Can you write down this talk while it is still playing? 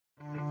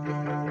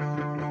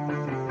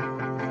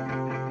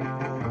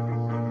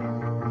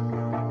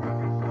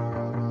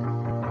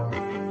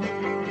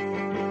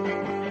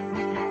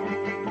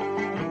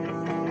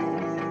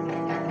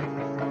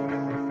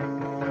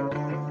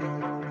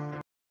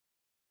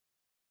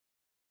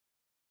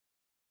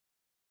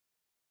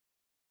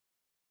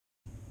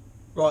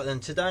Right then,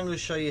 today I'm going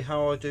to show you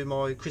how I do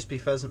my crispy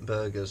pheasant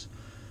burgers.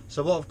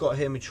 So what I've got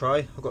here in my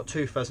tray, I've got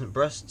 2 pheasant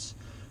breasts.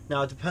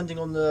 Now depending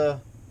on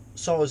the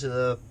size of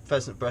the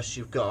pheasant breasts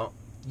you've got,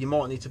 you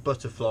might need to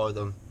butterfly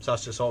them. So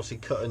that's just obviously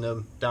cutting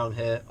them down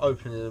here,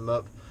 opening them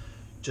up,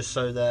 just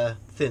so they're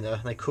thinner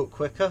and they cook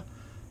quicker.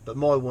 But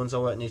my ones I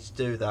won't need to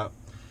do that.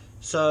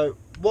 So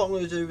what I'm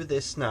going to do with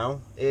this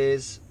now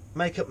is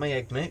make up my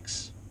egg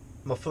mix,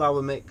 my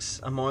flour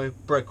mix and my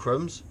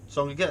breadcrumbs.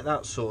 So I'm going to get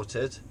that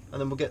sorted and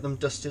then we'll get them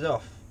dusted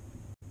off.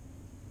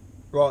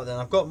 Right then,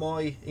 I've got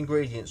my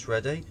ingredients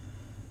ready.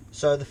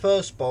 So the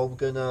first bowl we're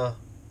going to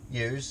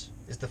use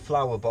is the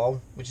flour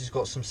bowl, which has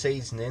got some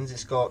seasonings.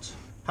 It's got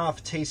half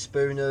a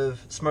teaspoon of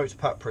smoked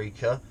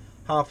paprika,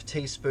 half a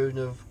teaspoon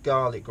of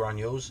garlic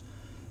granules,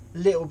 a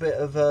little bit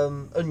of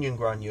onion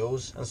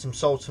granules and some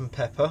salt and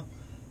pepper.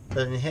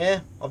 Then in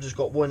here I've just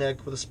got 1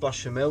 egg with a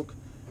splash of milk,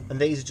 and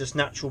these are just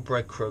natural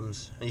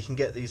breadcrumbs and you can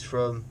get these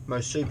from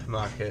most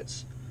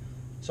supermarkets.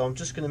 So I'm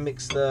just going to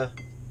mix the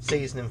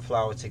seasoning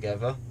flour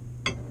together.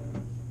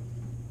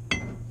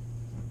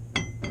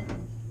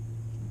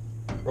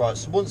 Right,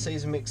 so once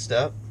these are mixed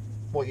up,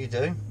 what you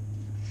do,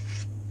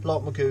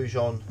 like my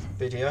Goujon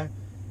video,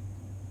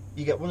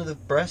 you get one of the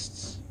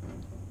breasts,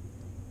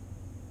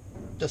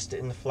 dust it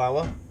in the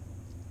flour,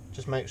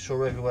 just make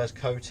sure everywhere's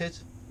coated,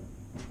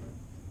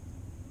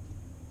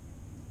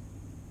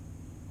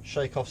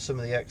 shake off some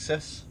of the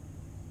excess,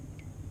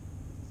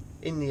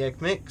 in the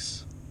egg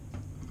mix,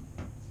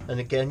 and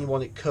again you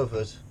want it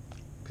covered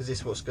because this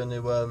is what's going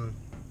to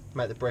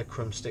make the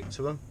breadcrumbs stick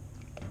to them.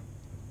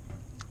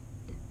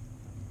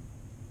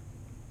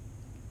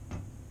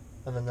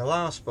 And then the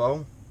last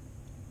bowl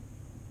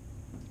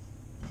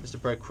is the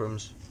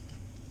breadcrumbs.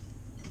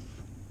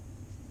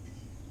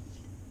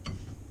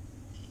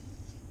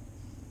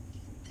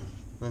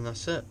 And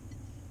that's it.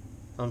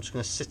 I'm just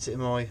going to sit it in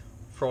my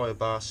fryer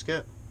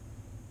basket.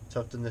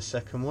 So I've done the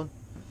second one.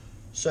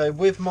 So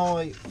with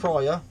my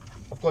fryer,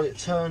 I've got it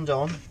turned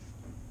on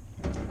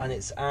and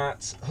it's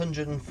at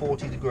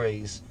 140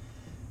 degrees,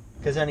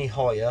 because any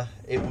higher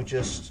it will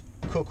just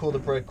cook all the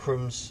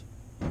breadcrumbs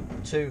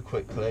too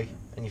quickly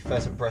and your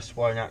pheasant breast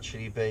won't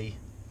actually be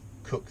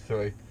cooked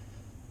through.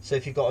 So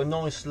if you've got a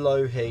nice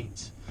low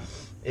heat,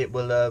 it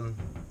will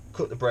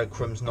cook the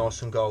breadcrumbs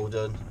nice and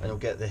golden and it'll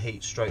get the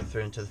heat straight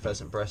through into the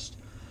pheasant breast.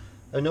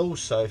 And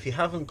also, if you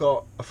haven't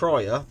got a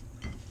fryer,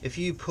 if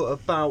you put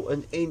about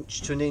 1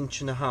 inch to 1.5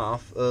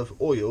 inches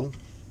of oil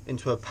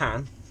into a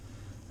pan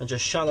and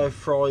just shallow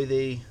fry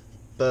the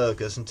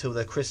burgers until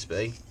they're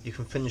crispy, you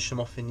can finish them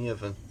off in the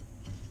oven.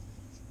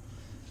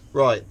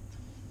 Right,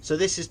 so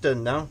this is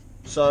done now.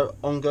 So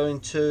I'm going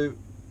to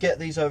get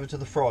these over to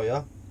the fryer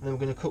and then we're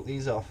going to cook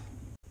these off.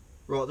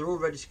 Right, they're all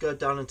ready to go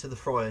down into the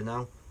fryer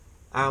now.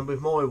 And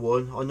with my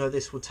one, I know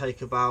this will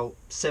take about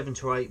 7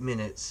 to 8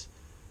 minutes.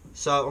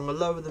 So I'm going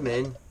to lower them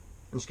in and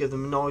just give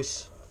them a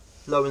nice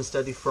low and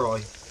steady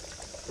fry.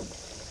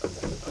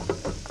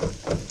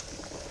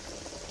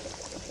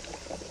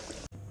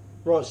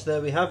 Right, so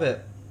there we have it.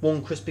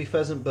 1 crispy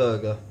pheasant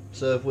burger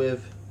served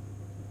with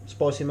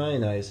spicy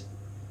mayonnaise.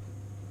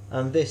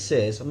 And this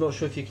is, I'm not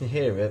sure if you can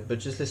hear it, but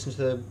just listen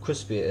to how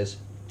crispy it is.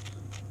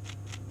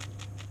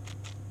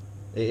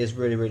 It is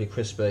really, really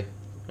crispy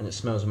and it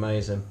smells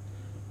amazing.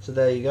 So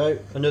there you go,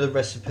 another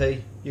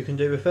recipe you can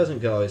do with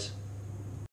pheasant, guys.